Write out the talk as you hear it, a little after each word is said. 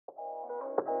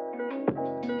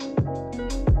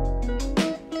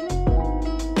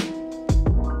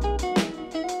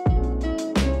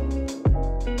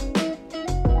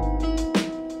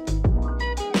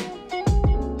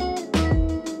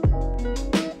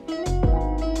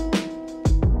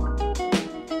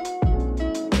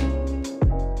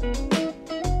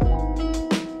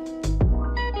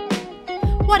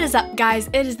What is up, guys?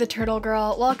 It is the Turtle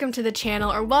Girl. Welcome to the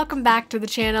channel, or welcome back to the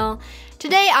channel.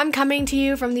 Today I'm coming to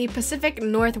you from the Pacific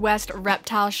Northwest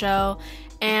Reptile Show,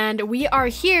 and we are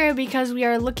here because we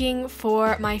are looking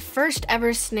for my first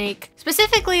ever snake,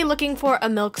 specifically looking for a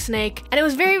milk snake. And it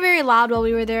was very, very loud while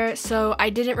we were there, so I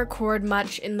didn't record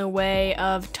much in the way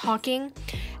of talking.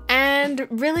 And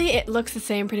really, it looks the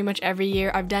same pretty much every year.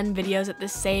 I've done videos at the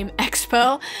same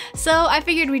expo, so I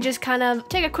figured we'd just kind of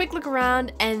take a quick look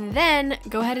around and then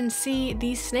go ahead and see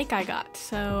the snake I got.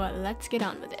 So let's get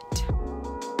on with it.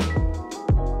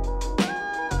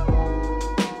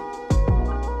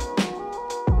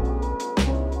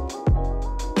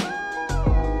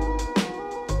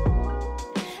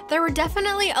 There were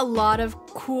definitely a lot of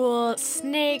cool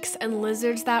snakes and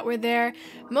lizards that were there.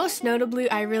 Most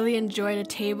notably, I really enjoyed a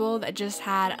table that just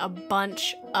had a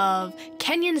bunch of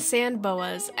Kenyan sand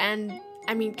boas, and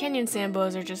I mean, Kenyan sand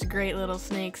boas are just great little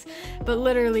snakes, but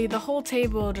literally the whole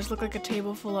table just looked like a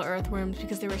table full of earthworms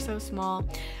because they were so small.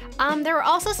 There were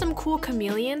also some cool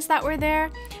chameleons that were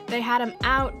there. They had them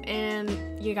out,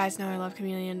 and you guys know I love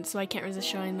chameleons, so I can't resist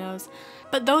showing those.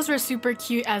 But those were super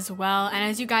cute as well, and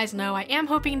as you guys know, I am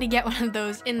hoping to get one of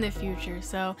those in the future,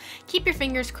 so keep your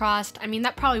fingers crossed. I mean,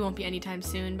 that probably won't be anytime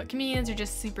soon, but chameleons are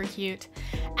just super cute.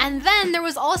 And then there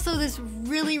was also this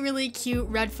really, really cute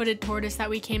red-footed tortoise that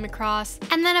we came across.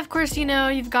 And then, of course, you know,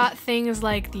 you've got things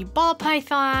like the ball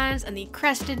pythons and the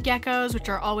crested geckos, which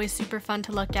are always super fun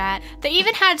to look at. They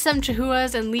even had some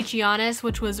chihuahuas and leachianas,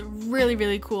 which was really,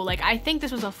 really cool. Like, I think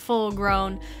this was a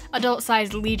full-grown,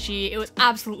 adult-sized lychee. It was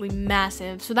absolutely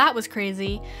massive, so that was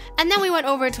crazy. And then we went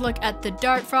over to look at the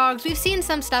dart frogs. We've seen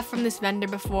some stuff from this vendor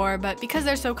before, but because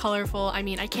they're so colorful, I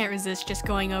mean, I can't resist just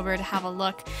going over to have a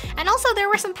look. And also, there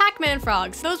were some Pac-Man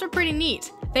frogs. Those were pretty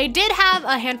neat. They did have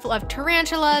a handful of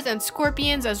tarantulas and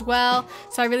scorpions as well,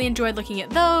 so I really enjoyed looking at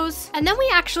those. And then we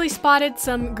actually spotted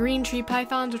some green tree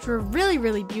pythons, which were really,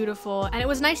 really beautiful, and it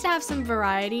was nice to have some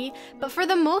variety, but for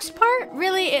the most part,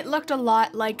 really, it looked a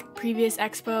lot like previous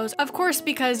expos. Of course,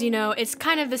 because, you know, it's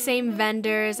kind of the same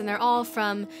vendors, and they're all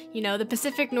from, you know, the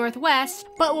Pacific Northwest,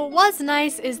 but what was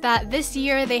nice is that this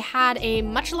year they had a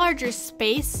much larger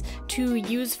space to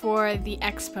use for the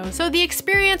expo. So the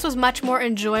experience was much more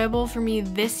enjoyable for me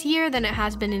this year than it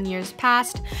has been in years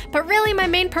past, but really my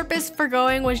main purpose for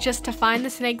going was just to find the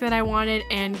snake that I wanted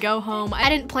and go home. I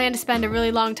didn't plan to spend a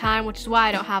really long time, which is why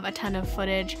I don't have a ton of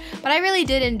footage, but I really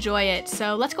did enjoy it.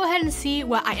 So let's go ahead and see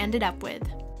what I ended up with.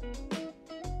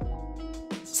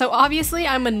 So obviously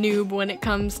I'm a noob when it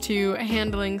comes to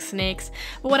handling snakes,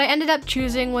 but what I ended up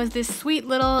choosing was this sweet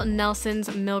little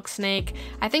Nelson's milk snake.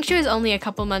 I think she was only a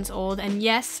couple months old, and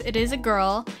yes, it is a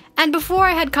girl. And before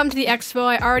I had come to the expo,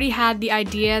 I already had the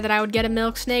idea that I would get a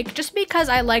milk snake just because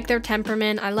I like their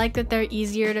temperament, I like that they're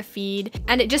easier to feed,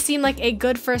 and it just seemed like a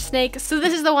good first snake, so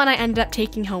this is the one I ended up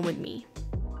taking home with me.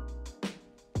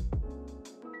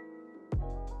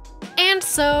 And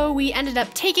so we ended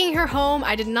up taking her home.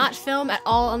 I did not film at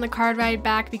all on the card ride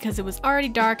back because it was already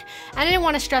dark and I didn't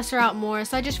want to stress her out more,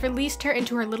 so I just released her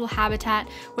into her little habitat,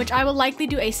 which I will likely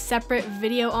do a separate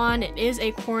video on. It is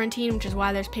a quarantine, which is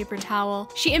why there's paper towel.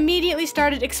 She immediately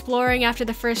started exploring after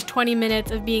the first 20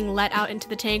 minutes of being let out into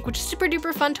the tank, which is super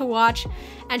duper fun to watch,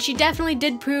 and she definitely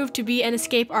did prove to be an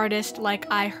escape artist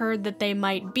like I heard that they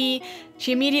might be.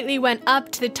 She immediately went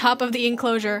up to the top of the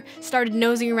enclosure, started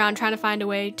nosing around trying to find a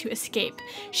way to escape.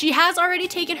 She has already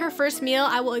taken her first meal.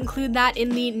 I will include that in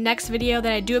the next video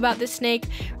that I do about this snake.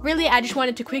 Really, I just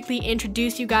wanted to quickly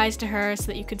introduce you guys to her so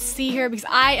that you could see her because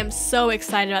I am so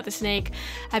excited about the snake.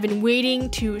 I've been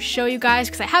waiting to show you guys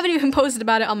because I haven't even posted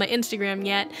about it on my Instagram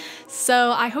yet.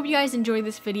 So I hope you guys enjoyed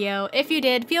this video. If you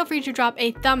did, feel free to drop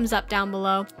a thumbs up down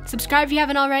below. Subscribe if you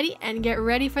haven't already, and get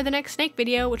ready for the next snake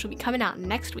video, which will be coming out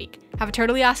next week. Have a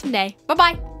totally awesome day.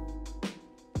 Bye-bye!